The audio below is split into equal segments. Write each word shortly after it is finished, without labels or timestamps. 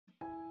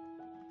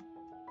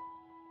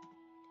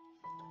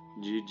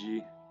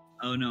GG.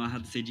 Oh no, I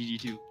have to say GG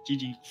too.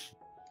 GG.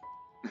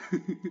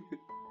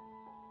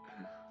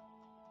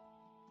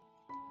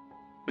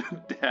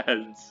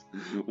 Dads.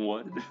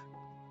 What?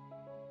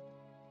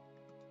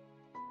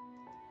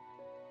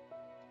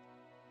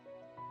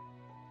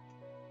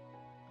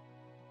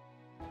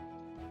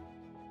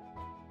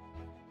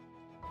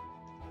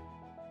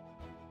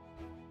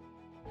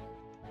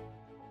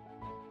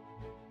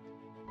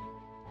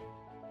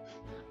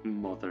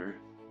 Mother.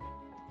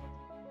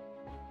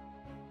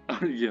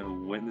 Are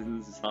you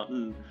winning,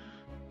 son?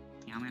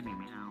 Meow, meow, meow,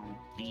 meow.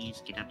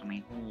 Please get out of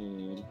my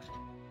hole.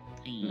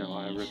 Please. No,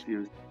 I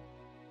refuse.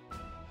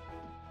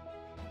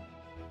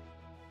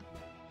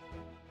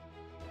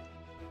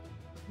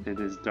 It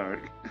is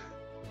dark.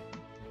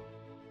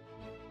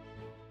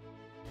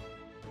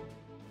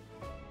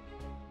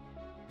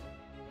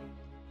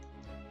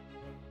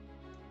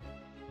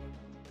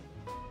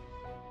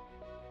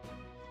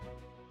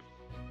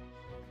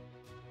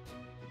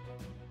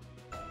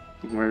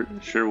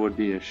 Sure would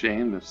be a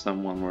shame if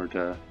someone were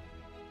to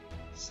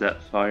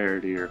set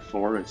fire to your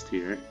forest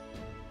here.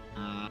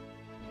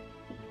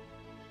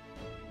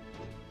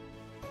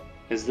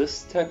 Is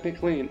this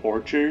technically an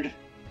orchard?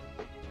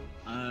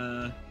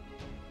 I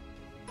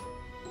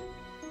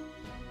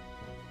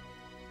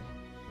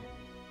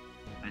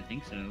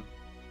think so.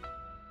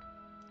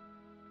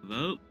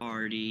 Vote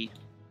party.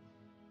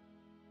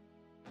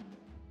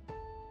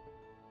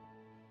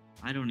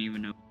 I don't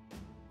even know.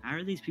 How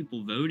are these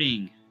people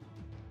voting?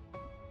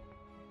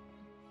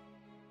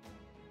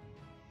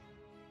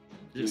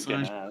 You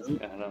can ask.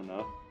 I don't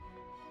know.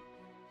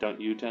 Don't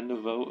you tend to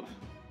vote?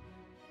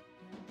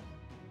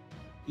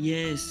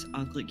 Yes,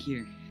 I'll click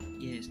here.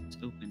 Yes, it's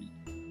open.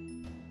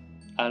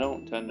 I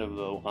don't tend to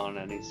vote on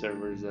any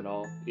servers at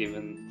all,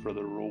 even for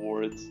the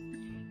rewards.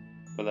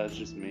 But that's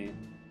just me.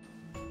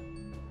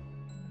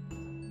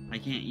 I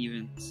can't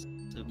even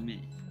submit.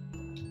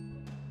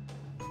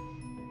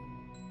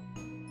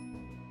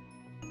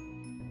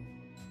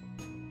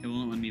 It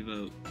won't let me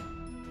vote.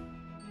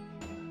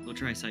 We'll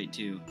try site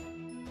 2.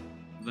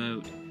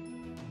 Vote.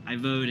 I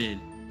voted.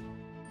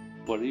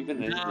 What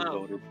even is the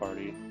voter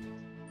party?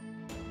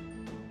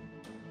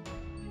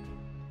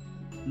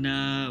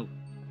 No.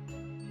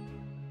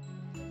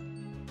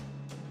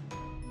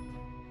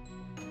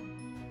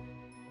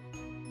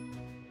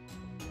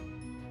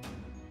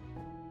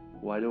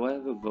 Why do I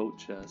have a vote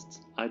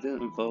chest? I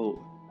didn't vote.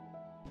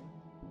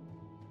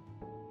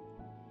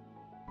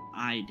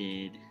 I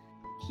did.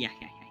 Yeah.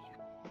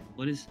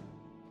 What is...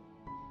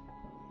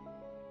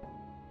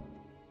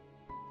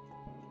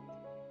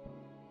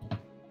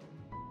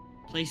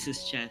 Place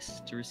this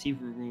chest to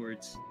receive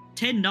rewards.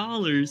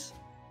 $10!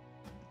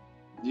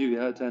 You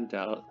got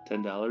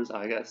 $10?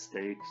 I got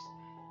steaks.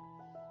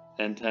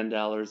 And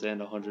 $10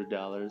 and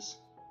 $100.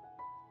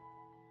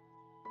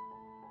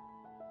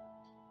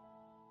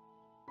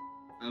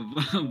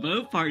 A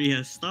vote party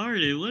has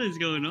started. What is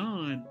going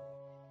on?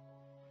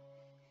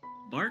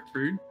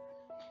 Barkford?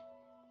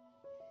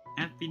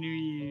 Happy New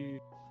Year.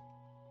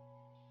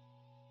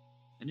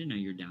 I didn't know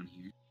you were down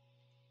here.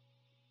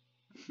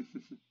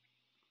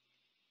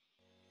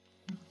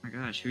 Oh my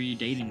gosh, who are you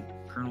dating?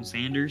 Colonel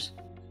Sanders?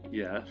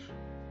 Yeah.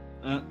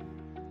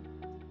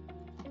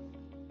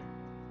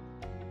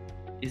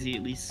 Is he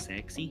at least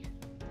sexy?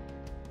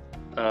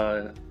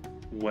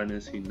 When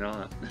is he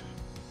not?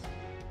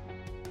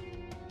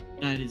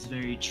 That is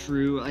very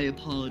true. I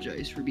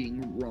apologize for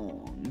being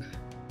wrong.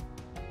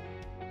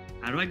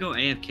 How do I go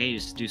AFK?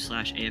 Just do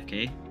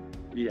 /AFK?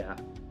 Yeah.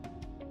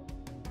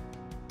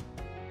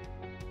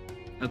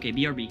 Okay,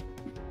 BRB.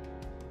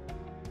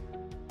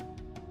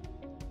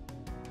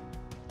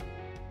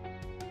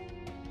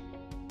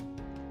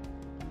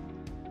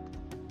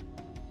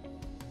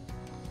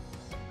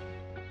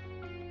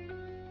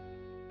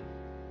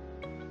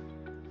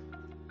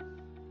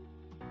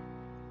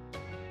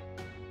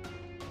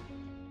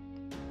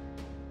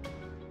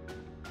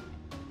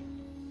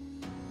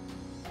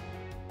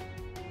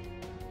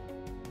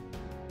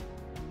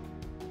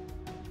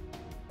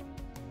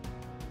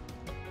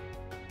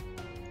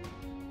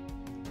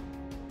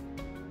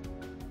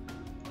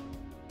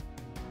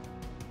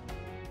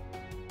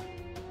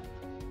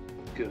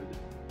 Good.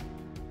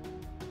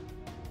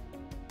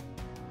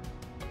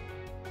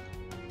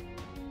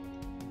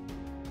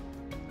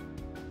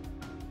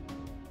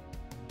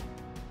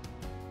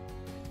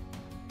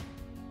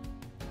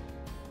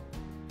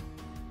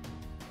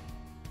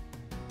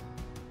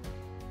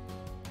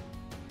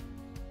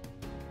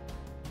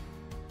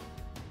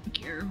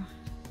 Thank you.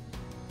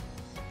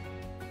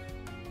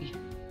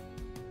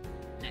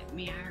 Let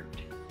me out.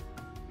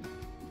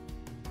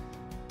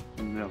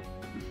 No.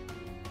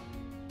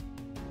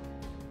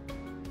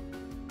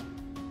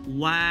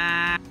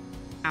 Wow.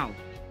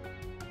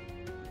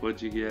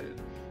 What'd you get?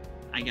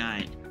 I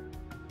got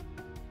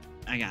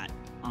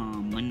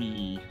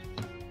money.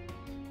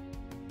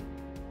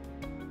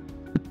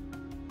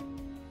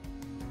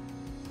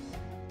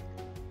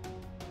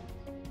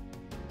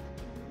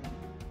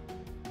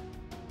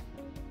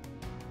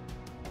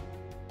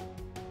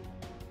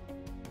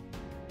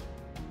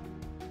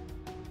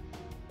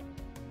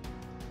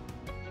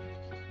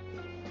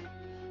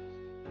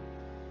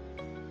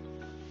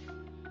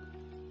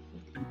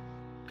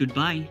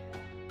 Goodbye.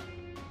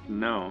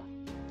 No.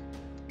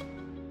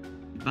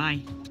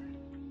 Goodbye.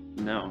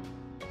 No.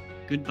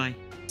 Goodbye.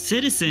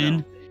 Citizen?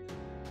 No.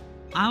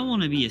 I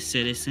want to be a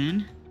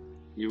citizen.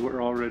 You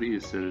were already a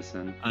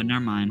citizen. Oh,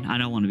 never mind. I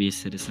don't want to be a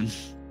citizen.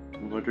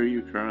 What are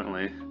you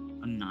currently?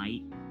 A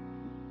knight.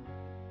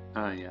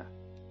 Ah, yeah.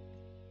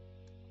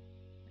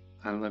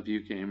 I love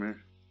you, gamer.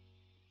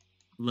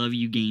 Love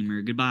you,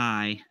 gamer.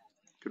 Goodbye.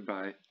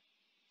 Goodbye.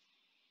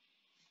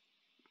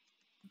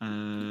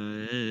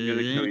 I'm I'm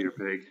gonna kill your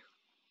pig.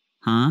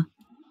 Huh?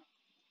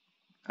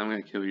 I'm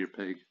gonna kill your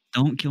pig.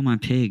 Don't kill my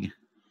pig.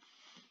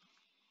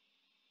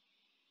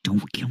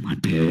 Don't kill my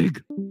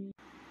pig.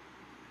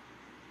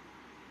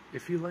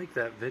 If you like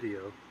that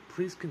video,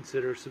 please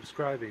consider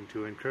subscribing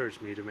to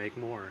encourage me to make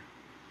more.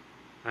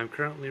 I'm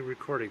currently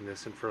recording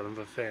this in front of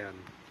a fan.